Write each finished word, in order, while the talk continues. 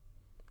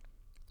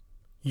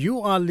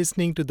You are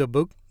listening to the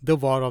book The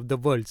War of the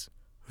Worlds,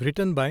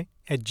 written by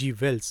H.G.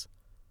 Wells.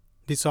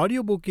 This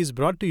audiobook is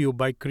brought to you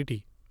by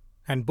Kriti,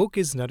 and book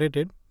is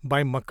narrated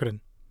by Makran.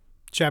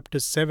 Chapter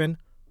 7,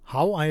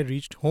 How I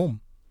Reached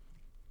Home.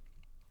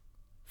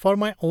 For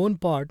my own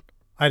part,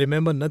 I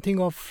remember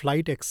nothing of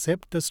flight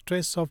except the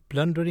stress of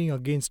blundering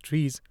against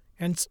trees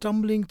and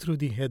stumbling through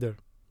the heather.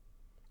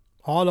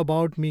 All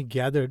about me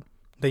gathered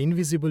the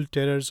invisible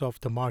terrors of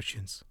the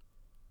Martians.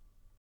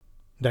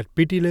 That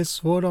pitiless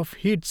sword of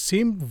heat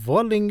seemed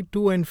whirling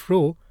to and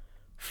fro,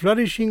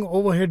 flourishing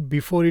overhead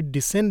before it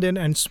descended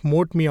and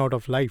smote me out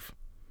of life.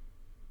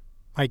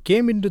 I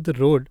came into the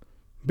road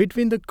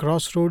between the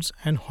crossroads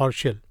and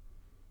Horsham,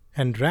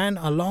 and ran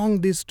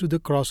along this to the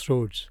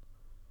crossroads.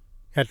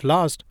 At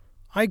last,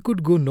 I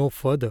could go no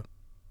further.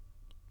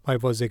 I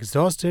was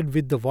exhausted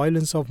with the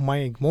violence of my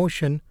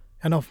emotion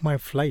and of my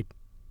flight,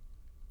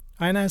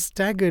 and I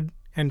staggered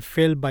and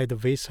fell by the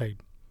wayside.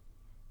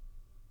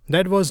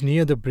 That was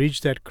near the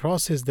bridge that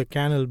crosses the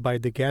canal by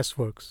the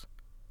gasworks.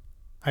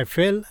 I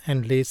fell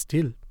and lay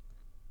still.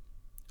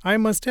 I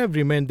must have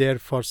remained there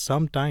for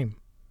some time.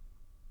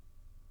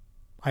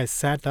 I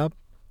sat up,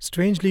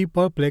 strangely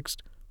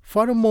perplexed.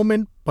 For a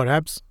moment,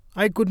 perhaps,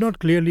 I could not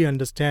clearly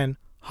understand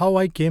how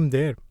I came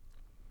there.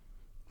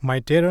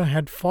 My terror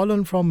had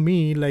fallen from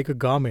me like a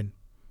garment.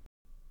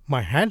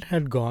 My hat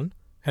had gone,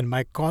 and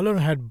my collar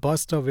had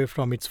burst away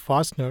from its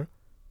fastener.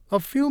 A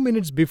few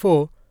minutes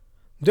before,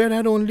 there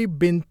had only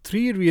been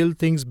three real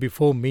things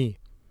before me: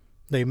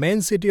 the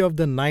immensity of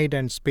the night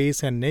and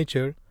space and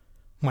nature,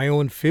 my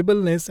own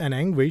feebleness and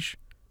anguish,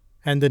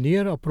 and the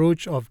near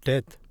approach of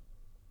death.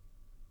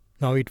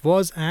 Now it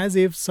was as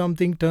if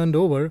something turned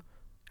over,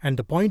 and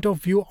the point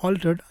of view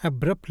altered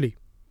abruptly.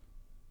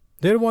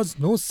 There was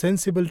no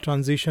sensible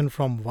transition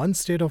from one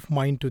state of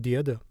mind to the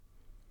other.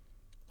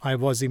 I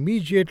was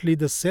immediately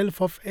the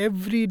self of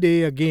every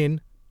day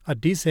again, a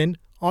decent,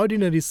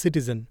 ordinary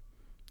citizen,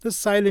 the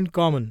silent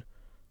common.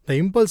 The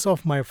impulse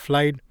of my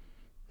flight,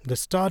 the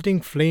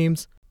starting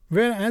flames,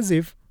 were as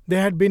if they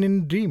had been in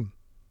a dream.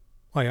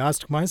 I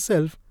asked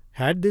myself,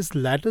 had these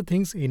latter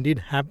things indeed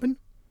happened?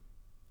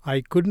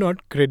 I could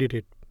not credit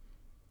it.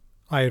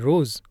 I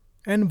rose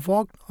and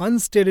walked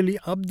unsteadily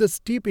up the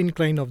steep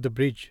incline of the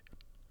bridge.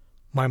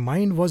 My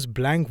mind was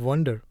blank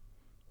wonder.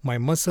 My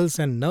muscles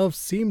and nerves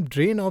seemed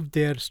drained of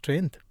their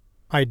strength.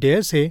 I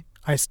dare say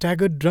I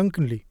staggered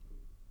drunkenly.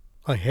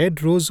 A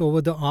head rose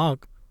over the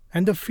ark,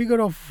 and the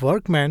figure of a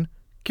workman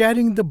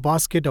carrying the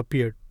basket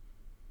appeared.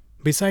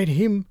 Beside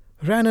him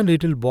ran a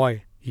little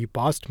boy. He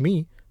passed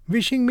me,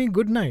 wishing me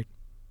good night.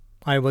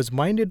 I was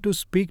minded to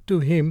speak to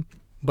him,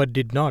 but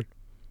did not.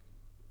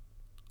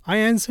 I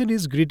answered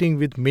his greeting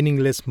with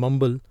meaningless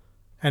mumble,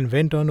 and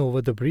went on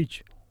over the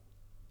bridge.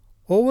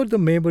 Over the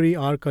Maybury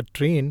Arch a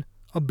train,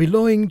 a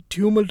billowing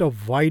tumult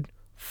of white,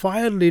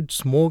 fire-lit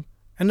smoke,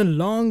 and a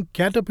long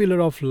caterpillar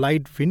of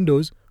light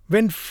windows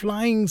went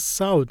flying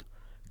south.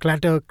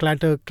 Clatter,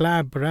 clatter,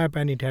 clap, rap,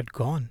 and it had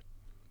gone.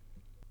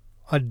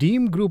 A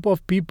dim group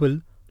of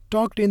people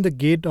talked in the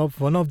gate of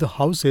one of the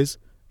houses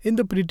in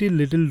the pretty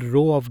little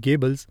row of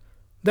gables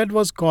that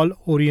was called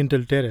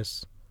Oriental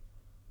Terrace.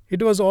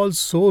 It was all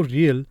so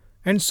real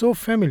and so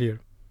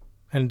familiar,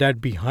 and that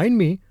behind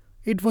me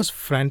it was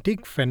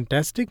frantic,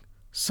 fantastic.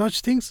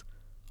 Such things,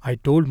 I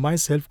told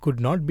myself, could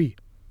not be.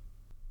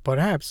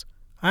 Perhaps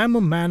I am a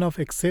man of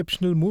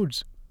exceptional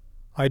moods.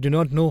 I do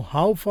not know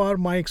how far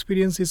my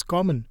experience is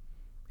common.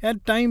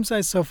 At times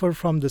I suffer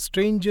from the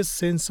strangest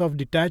sense of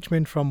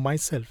detachment from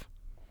myself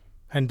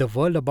and the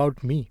world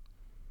about me.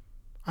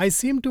 I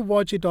seem to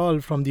watch it all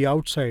from the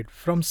outside,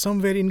 from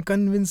somewhere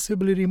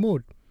inconceivably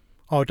remote,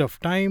 out of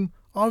time,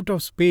 out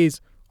of space,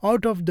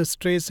 out of the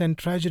stress and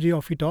tragedy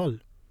of it all.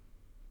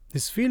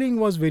 This feeling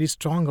was very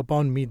strong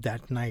upon me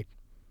that night.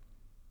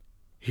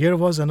 Here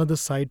was another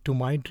side to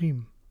my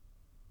dream.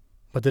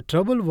 But the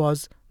trouble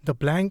was the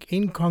blank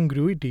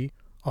incongruity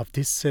of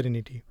this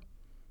serenity,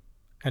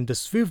 and the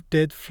swift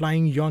death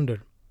flying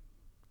yonder,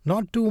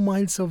 not 2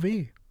 miles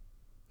away.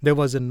 There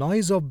was a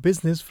noise of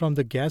business from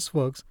the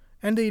gasworks,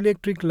 and the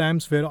electric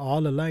lamps were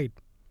all alight.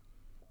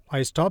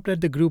 I stopped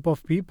at the group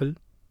of people.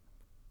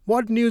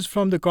 "What news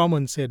from the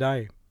common?" said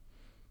I.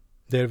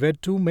 There were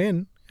 2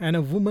 men and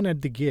a woman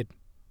at the gate.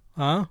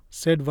 "Ah,"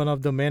 said one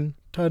of the men,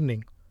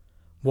 turning.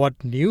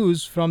 "What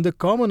news from the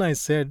common?" I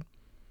said.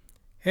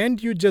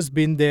 "Ain't you just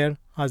been there?"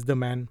 asked the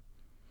man.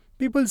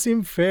 "People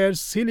seem fair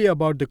silly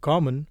about the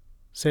common,"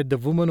 said the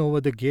woman over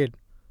the gate.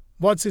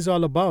 "What's it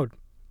all about?"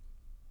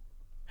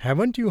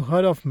 "Haven't you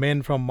heard of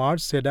men from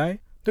Mars?" said I.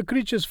 "The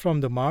creatures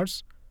from the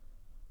Mars?"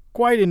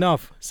 "Quite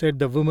enough," said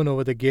the woman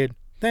over the gate.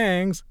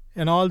 "Thanks,"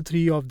 and all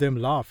three of them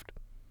laughed.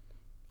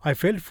 I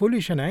felt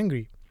foolish and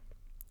angry.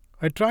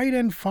 I tried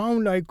and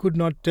found I could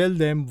not tell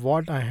them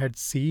what I had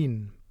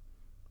seen.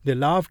 They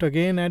laughed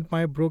again at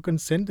my broken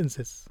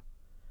sentences.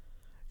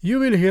 "You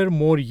will hear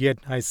more yet,"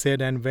 I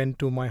said, and went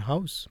to my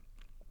house.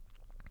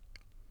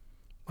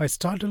 I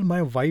startled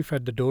my wife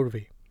at the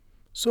doorway.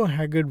 So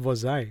haggard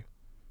was I.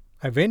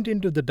 I went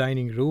into the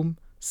dining room,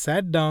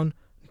 sat down,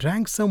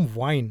 drank some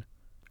wine,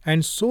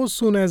 And so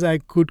soon as I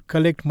could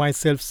collect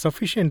myself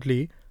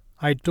sufficiently,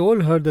 I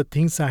told her the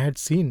things I had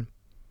seen.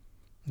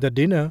 The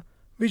dinner,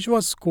 which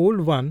was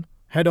cold one,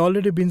 had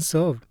already been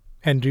served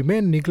and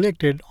remained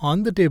neglected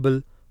on the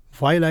table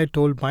while I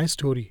told my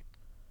story.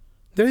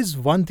 There is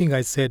one thing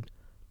I said,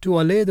 to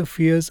allay the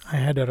fears I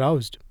had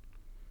aroused.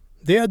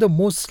 They are the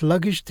most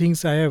sluggish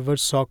things I ever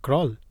saw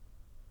crawl.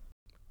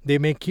 They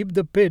may keep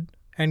the pit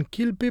and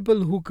kill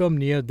people who come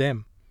near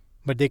them,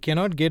 but they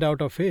cannot get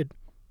out of it.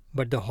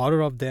 But the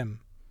horror of them.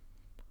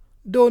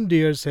 Don't,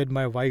 dear, said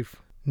my wife,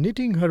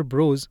 knitting her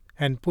brows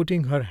and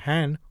putting her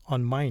hand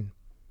on mine.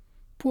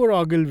 Poor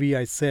Ogilvy,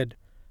 I said,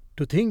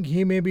 to think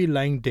he may be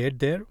lying dead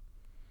there.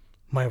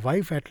 My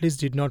wife at least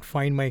did not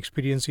find my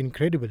experience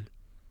incredible.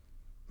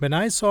 When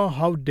I saw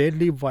how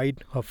deadly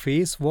white her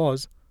face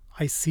was,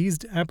 I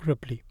ceased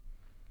abruptly.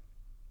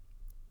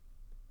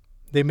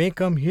 They may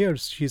come here,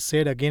 she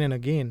said again and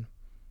again.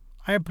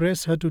 I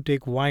pressed her to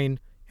take wine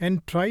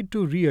and tried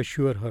to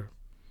reassure her.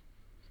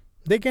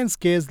 They can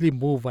scarcely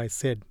move, I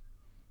said.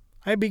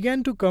 I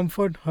began to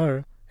comfort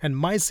her and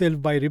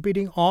myself by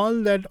repeating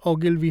all that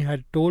Ogilvy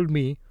had told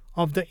me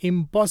of the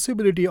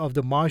impossibility of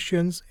the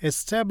Martians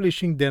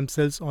establishing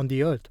themselves on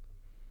the earth.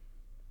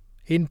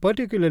 In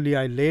particular,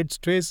 I laid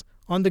stress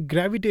on the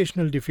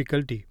gravitational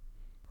difficulty.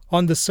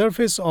 On the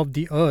surface of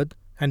the earth,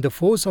 and the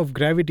force of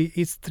gravity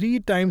is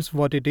 3 times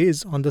what it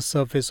is on the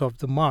surface of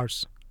the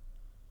Mars.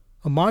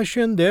 A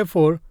Martian,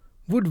 therefore,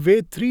 would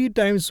weigh 3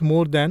 times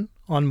more than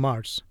on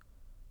Mars.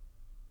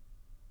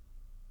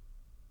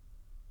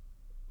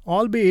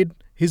 Albeit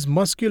his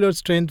muscular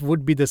strength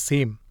would be the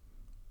same.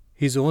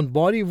 His own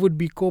body would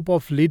be cope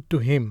of lead to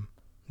him.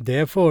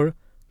 Therefore,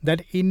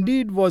 that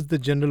indeed was the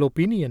general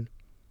opinion.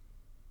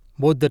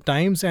 Both the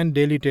Times and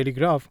Daily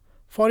Telegraph,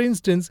 for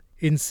instance,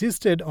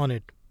 insisted on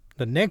it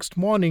the next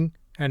morning,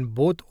 and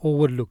both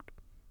overlooked,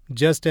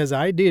 just as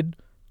I did,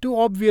 2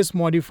 obvious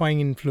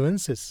modifying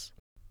influences.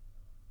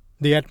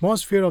 The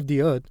atmosphere of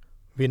the earth,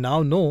 we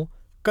now know,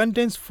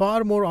 contains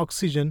far more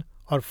oxygen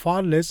or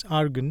far less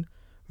argon,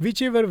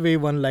 whichever way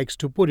one likes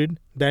to put it,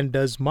 than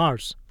does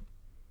Mars.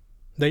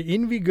 The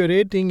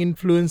invigorating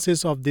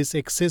influences of this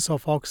excess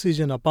of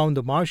oxygen upon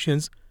the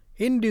Martians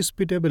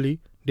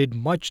indisputably did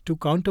much to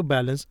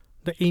counterbalance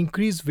the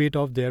increased weight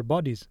of their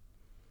bodies.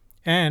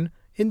 And,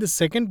 in the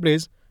second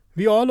place,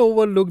 we all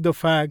overlook the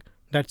fact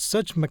that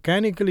such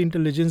mechanical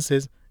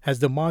intelligences as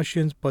the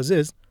Martians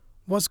possess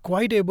was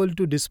quite able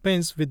to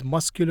dispense with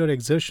muscular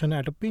exertion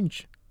at a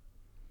pinch.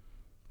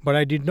 But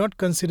I did not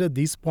consider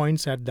these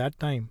points at that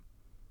time.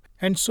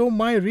 And so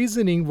my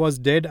reasoning was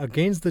dead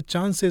against the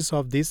chances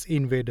of these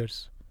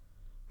invaders.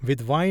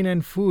 With wine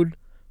and food,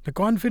 the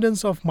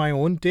confidence of my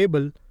own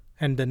table,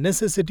 and the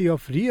necessity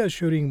of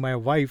reassuring my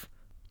wife,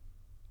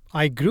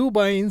 I grew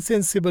by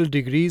insensible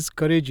degrees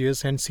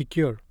courageous and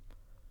secure.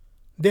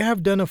 They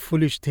have done a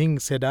foolish thing,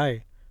 said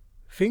I,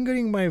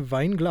 fingering my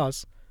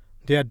wine-glass.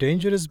 They are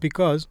dangerous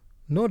because,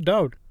 no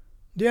doubt,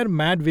 they are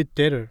mad with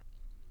terror.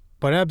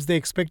 Perhaps they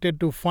expected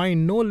to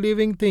find no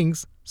living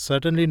things,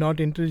 certainly not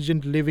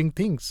intelligent living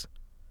things.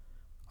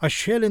 A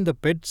shell in the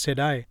pit, said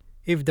I,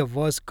 if the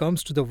worst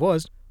comes to the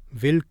worst,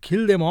 will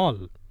kill them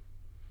all.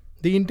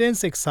 The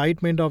intense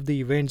excitement of the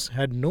events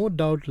had no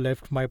doubt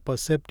left my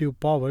perceptive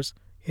powers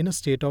in a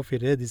state of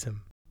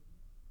erethism.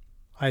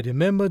 I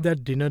remember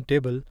that dinner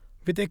table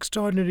with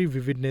extraordinary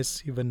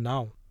vividness even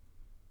now.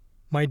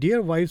 My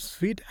dear wife's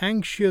sweet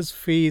anxious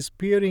face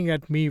peering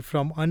at me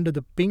from under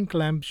the pink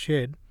lamp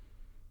shade,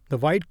 the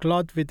white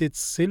cloth with its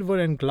silver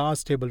and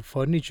glass table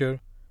furniture,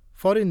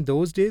 for in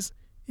those days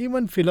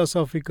even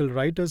philosophical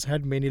writers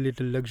had many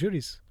little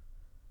luxuries.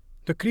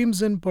 The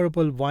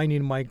crimson-purple wine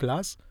in my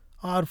glass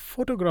are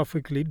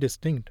photographically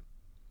distinct.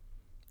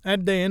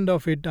 At the end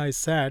of it I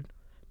sat,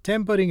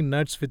 tempering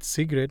nuts with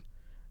cigarette,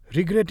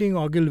 regretting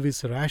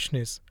Ogilvy's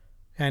rashness,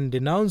 and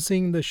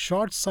denouncing the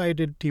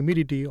short-sighted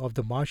timidity of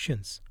the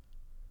Martians.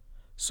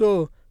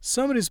 So,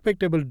 some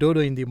respectable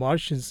dodo in the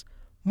Martians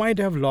might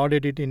have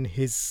lauded it in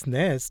his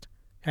nest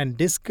and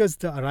discussed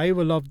the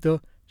arrival of the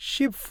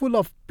ship full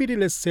of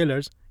pitiless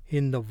sailors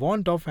in the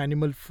want of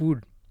animal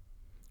food.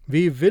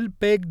 We will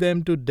peg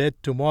them to death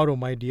tomorrow,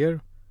 my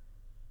dear.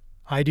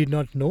 I did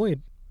not know it,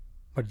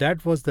 but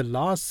that was the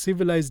last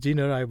civilized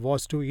dinner I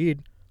was to eat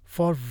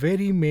for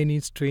very many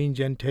strange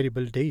and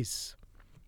terrible days.